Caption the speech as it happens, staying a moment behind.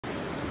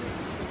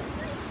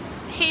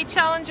Okay,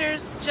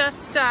 challengers,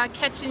 just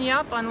catching you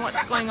up on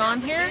what's going on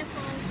here.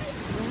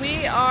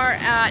 We are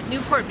at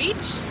Newport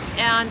Beach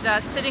and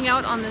sitting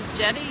out on this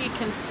jetty. You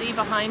can see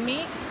behind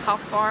me how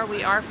far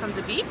we are from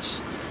the beach.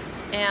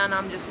 And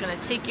I'm just going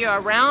to take you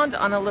around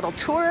on a little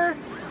tour.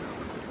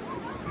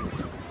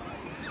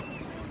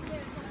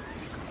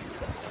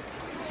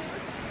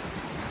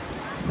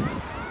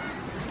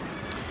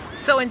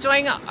 So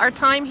enjoying our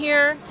time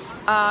here.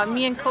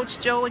 Me and Coach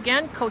Joe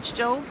again, Coach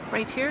Joe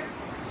right here.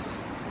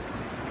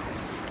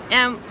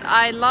 And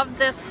I love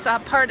this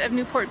part of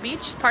Newport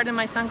Beach, pardon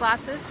my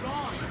sunglasses.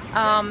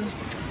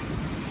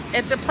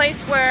 It's a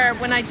place where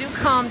when I do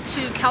come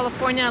to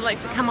California, I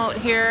like to come out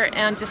here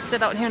and just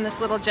sit out here in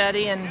this little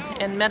jetty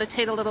and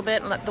meditate a little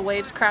bit and let the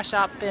waves crash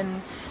up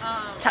and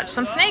touch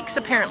some snakes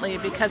apparently,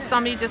 because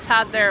somebody just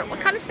had their, what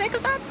kind of snake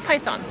is that?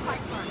 Python.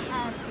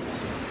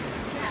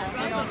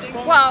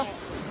 Well,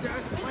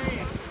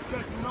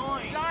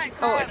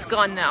 oh, it's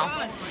gone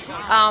now.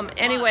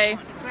 Anyway,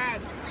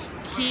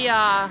 he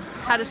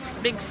had a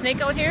big snake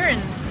out here,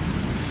 and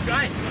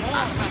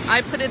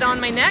I put it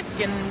on my neck,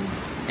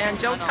 and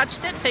Joe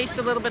touched it, faced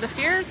a little bit of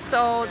fears.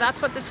 So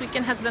that's what this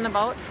weekend has been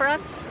about for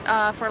us,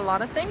 for a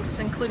lot of things,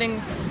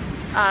 including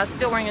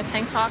still wearing a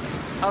tank top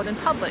out in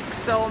public.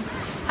 So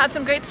had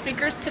some great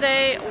speakers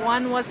today.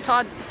 One was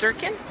Todd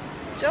Durkin.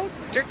 Joe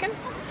Durkin?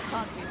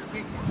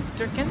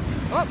 Durkin?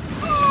 Oh.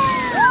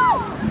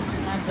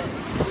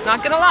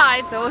 Not gonna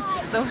lie,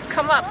 those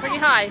come up pretty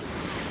high.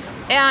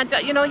 And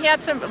you know, he had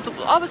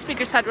all the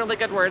speakers had really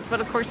good words, but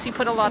of course he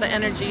put a lot of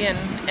energy and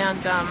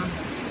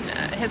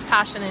his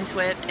passion into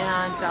it,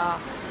 and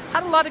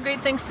had a lot of great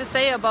things to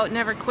say about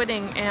never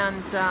quitting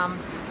and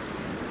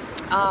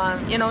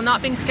you know,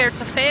 not being scared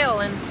to fail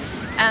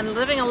and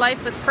living a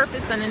life with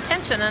purpose and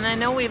intention. And I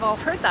know we've all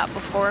heard that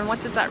before, and what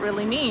does that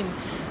really mean?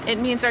 It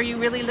means, are you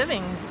really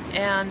living?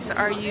 And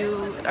are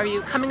you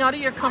coming out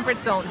of your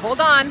comfort zone? Hold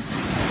on.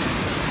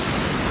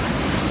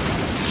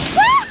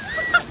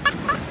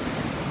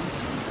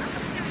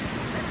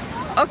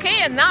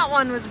 Okay, and that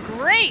one was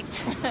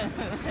great.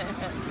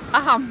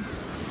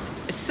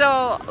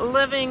 So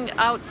living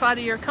outside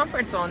of your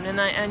comfort zone,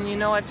 and you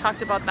know, I've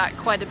talked about that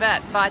quite a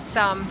bit, but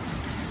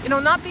you know,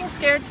 not being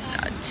scared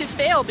to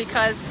fail,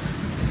 because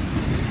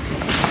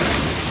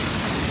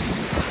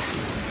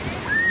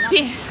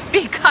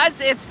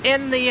it's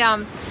in the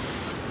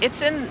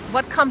it's in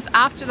what comes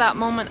after that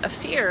moment of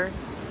fear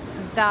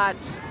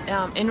that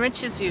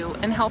enriches you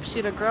and helps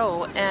you to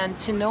grow, and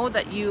to know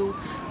that you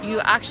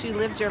actually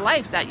lived your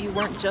life, that you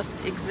weren't just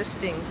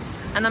existing.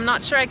 And I'm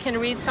not sure I can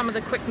read some of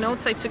the quick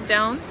notes I took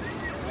down,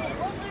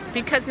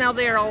 because now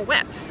they are all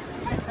wet.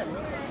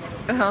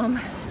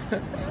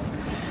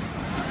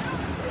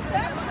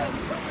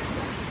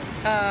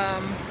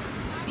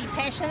 Be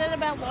passionate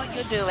about what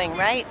you're doing,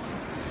 right?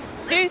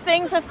 Do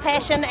things with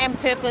passion and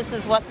purpose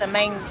is what the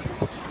main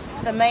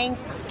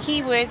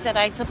key words that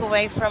I took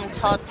away from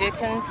Todd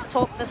Durkin's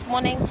talk this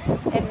morning.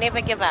 And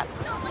never give up.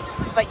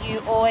 But you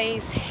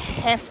always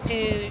have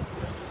to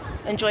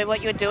enjoy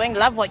what you're doing,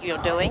 love what you're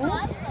doing,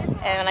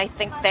 and I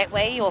think that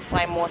way you'll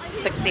find more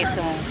success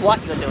in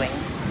what you're doing.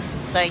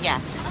 So yeah,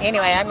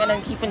 anyway, I'm going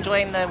to keep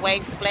enjoying the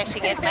waves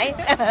splashing at me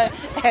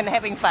and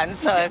having fun.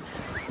 So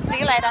see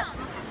you later.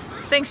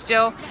 Thanks,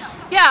 Joe.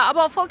 Yeah,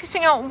 about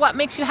focusing on what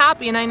makes you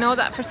happy, and I know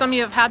that for some of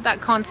you have had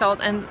that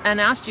consult and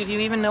asked you, do you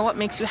even know what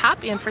makes you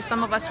happy? And for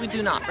some of us, we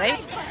do not,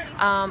 right?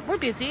 We're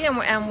busy,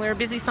 and we're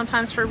busy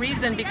sometimes for a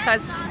reason,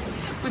 because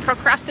we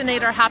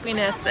procrastinate our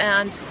happiness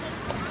and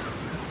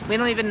we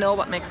don't even know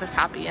what makes us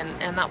happy.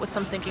 And that was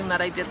some thinking that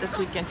I did this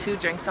weekend too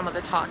during some of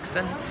the talks.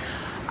 And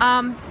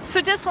so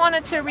just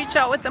wanted to reach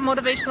out with a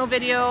motivational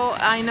video.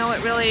 I know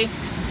it really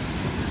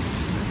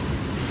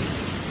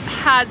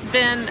has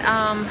been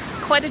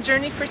quite a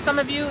journey for some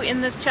of you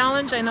in this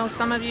challenge. I know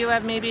some of you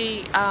have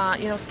maybe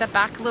you know, stepped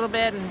back a little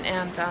bit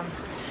and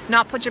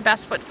not put your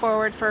best foot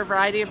forward for a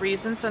variety of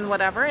reasons and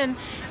whatever, and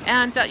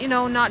you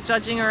know, not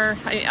judging, or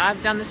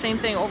I've done the same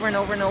thing over and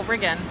over and over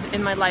again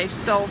in my life.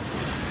 So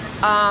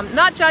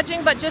not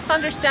judging, but just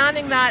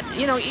understanding that,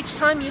 you know, each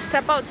time you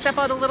step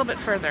out a little bit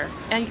further,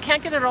 and you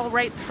can't get it all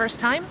right the first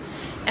time,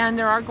 and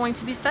there are going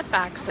to be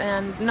setbacks,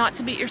 and not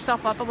to beat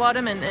yourself up about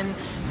them and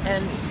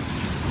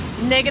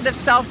negative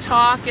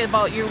self-talk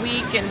about your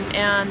week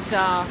and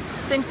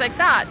things like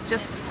that.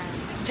 Just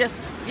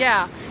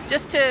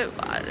to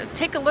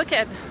take a look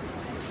at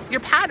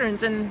your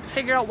patterns and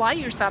figure out why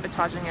you're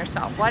sabotaging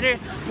yourself.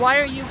 Why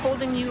are you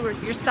holding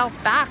yourself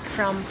back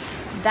from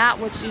that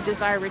which you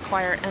desire,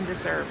 require, and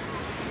deserve?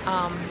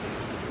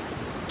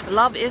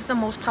 Love is the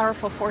most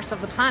powerful force of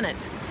the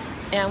planet,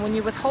 and when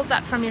you withhold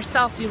that from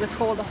yourself, you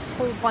withhold a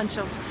whole bunch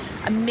of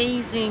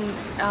amazing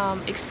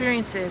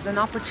experiences and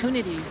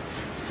opportunities.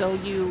 So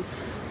you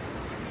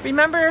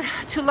remember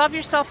to love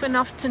yourself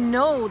enough to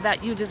know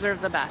that you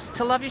deserve the best,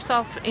 to love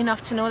yourself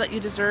enough to know that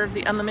you deserve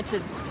the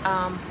unlimited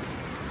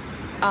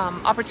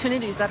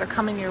opportunities that are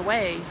coming your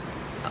way.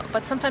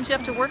 But sometimes you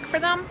have to work for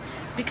them,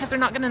 because they're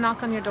not going to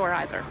knock on your door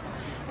either.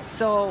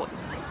 So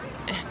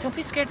don't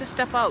be scared to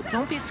step out.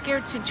 Don't be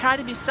scared to try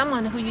to be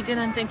someone who you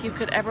didn't think you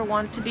could ever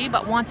want to be,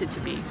 but wanted to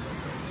be.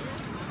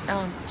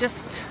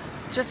 Just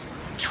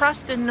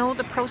trust and know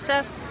the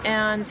process,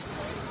 and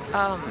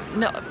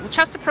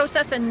trust the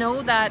process and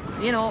know that,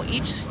 you know,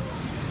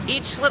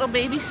 each little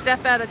baby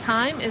step at a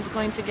time is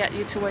going to get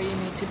you to where you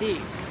need to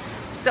be.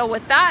 So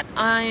with that,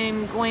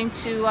 I'm going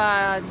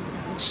to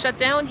shut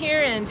down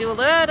here and do a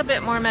little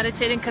bit more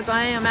meditating, because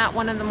I am at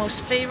one of the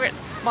most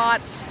favorite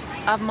spots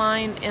of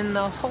mine in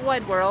the whole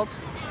wide world.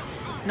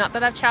 Not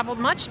that I've traveled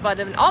much, but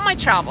in all my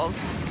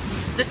travels,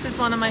 this is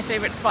one of my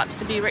favorite spots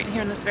to be, right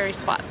here in this very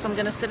spot. So I'm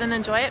going to sit and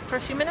enjoy it for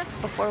a few minutes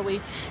before we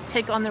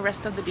take on the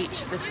rest of the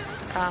beach this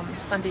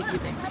Sunday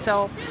evening.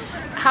 So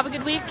have a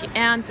good week,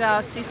 and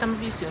see some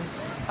of you soon.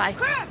 Bye.